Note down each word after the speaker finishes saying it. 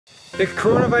The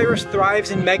coronavirus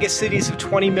thrives in megacities of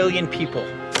 20 million people.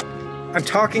 I'm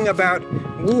talking about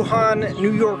Wuhan,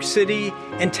 New York City,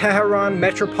 and Tehran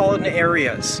metropolitan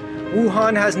areas.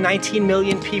 Wuhan has 19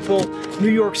 million people,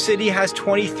 New York City has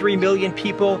 23 million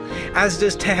people, as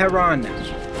does Tehran.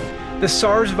 The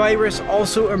SARS virus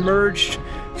also emerged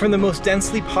from the most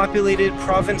densely populated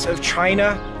province of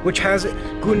China, which has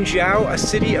Guangzhou, a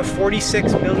city of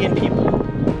 46 million people.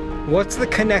 What's the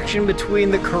connection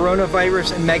between the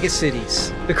coronavirus and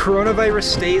megacities? The coronavirus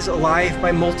stays alive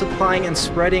by multiplying and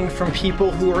spreading from people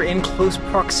who are in close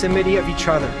proximity of each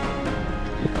other.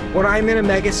 When I'm in a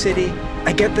megacity,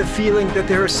 I get the feeling that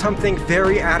there is something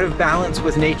very out of balance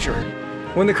with nature.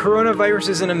 When the coronavirus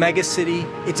is in a megacity,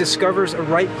 it discovers a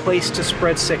right place to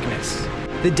spread sickness.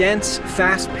 The dense,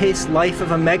 fast-paced life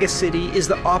of a megacity is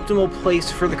the optimal place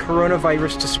for the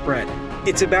coronavirus to spread.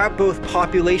 It's about both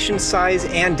population size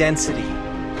and density.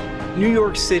 New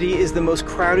York City is the most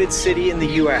crowded city in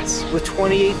the US, with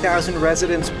 28,000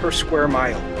 residents per square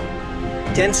mile.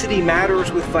 Density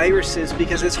matters with viruses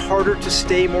because it's harder to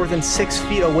stay more than 6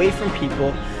 feet away from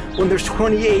people when there's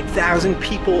 28,000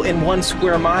 people in 1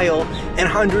 square mile and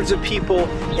hundreds of people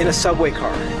in a subway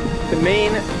car. The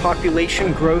main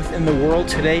population growth in the world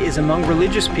today is among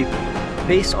religious people,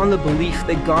 based on the belief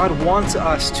that God wants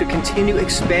us to continue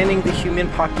expanding the human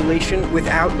population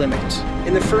without limit.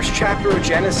 In the first chapter of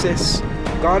Genesis,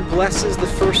 God blesses the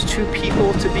first 2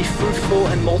 people to be fruitful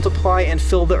and multiply and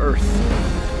fill the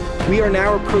earth. We are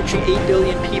now approaching 8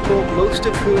 billion people, most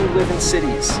of whom live in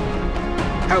cities.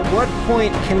 At what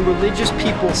point can religious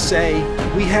people say,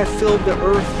 we have filled the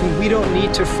earth and we don't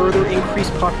need to further increase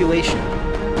population?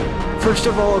 First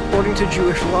of all, according to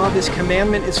Jewish law, this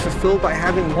commandment is fulfilled by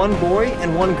having 1 boy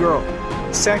and 1 girl.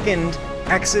 Second,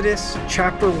 Exodus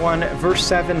chapter 1, verse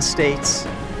 7 states,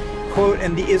 quote,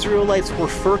 "And the Israelites were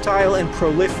fertile and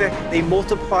prolific. They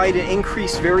multiplied and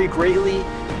increased very greatly,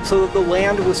 so that the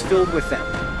land was filled with them."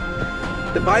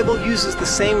 The Bible uses the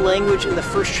same language in the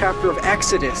first chapter of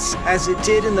Exodus as it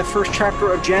did in the first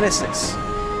chapter of Genesis.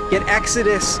 Yet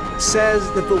Exodus says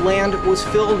that the land was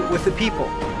filled with the people.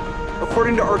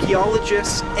 According to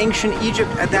archaeologists, ancient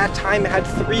Egypt at that time had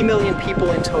 3 million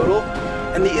people in total,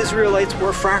 and the Israelites were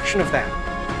a fraction of that.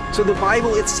 So the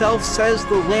Bible itself says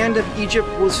the land of Egypt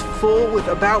was full with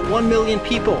about 1 million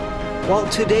people, while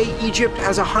today Egypt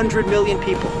has 100 million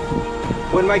people.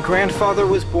 When my grandfather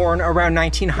was born around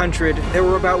 1900, there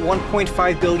were about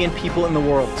 1.5 billion people in the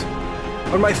world.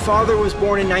 When my father was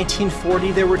born in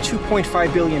 1940, there were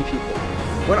 2.5 billion people.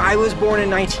 When I was born in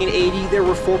 1980, there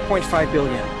were 4.5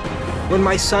 billion. When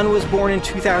my son was born in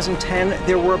 2010,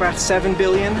 there were about 7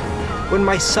 billion. When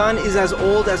my son is as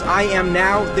old as I am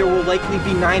now, there will likely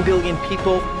be 9 billion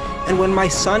people. And when my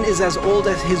son is as old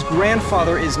as his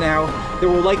grandfather is now, there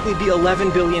will likely be 11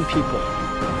 billion people.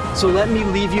 So let me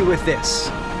leave you with this.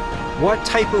 What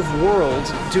type of world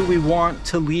do we want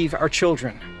to leave our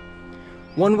children?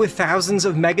 One with thousands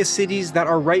of megacities that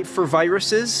are ripe for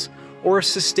viruses, or a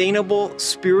sustainable,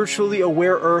 spiritually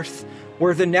aware Earth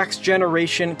where the next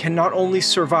generation can not only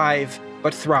survive,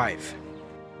 but thrive?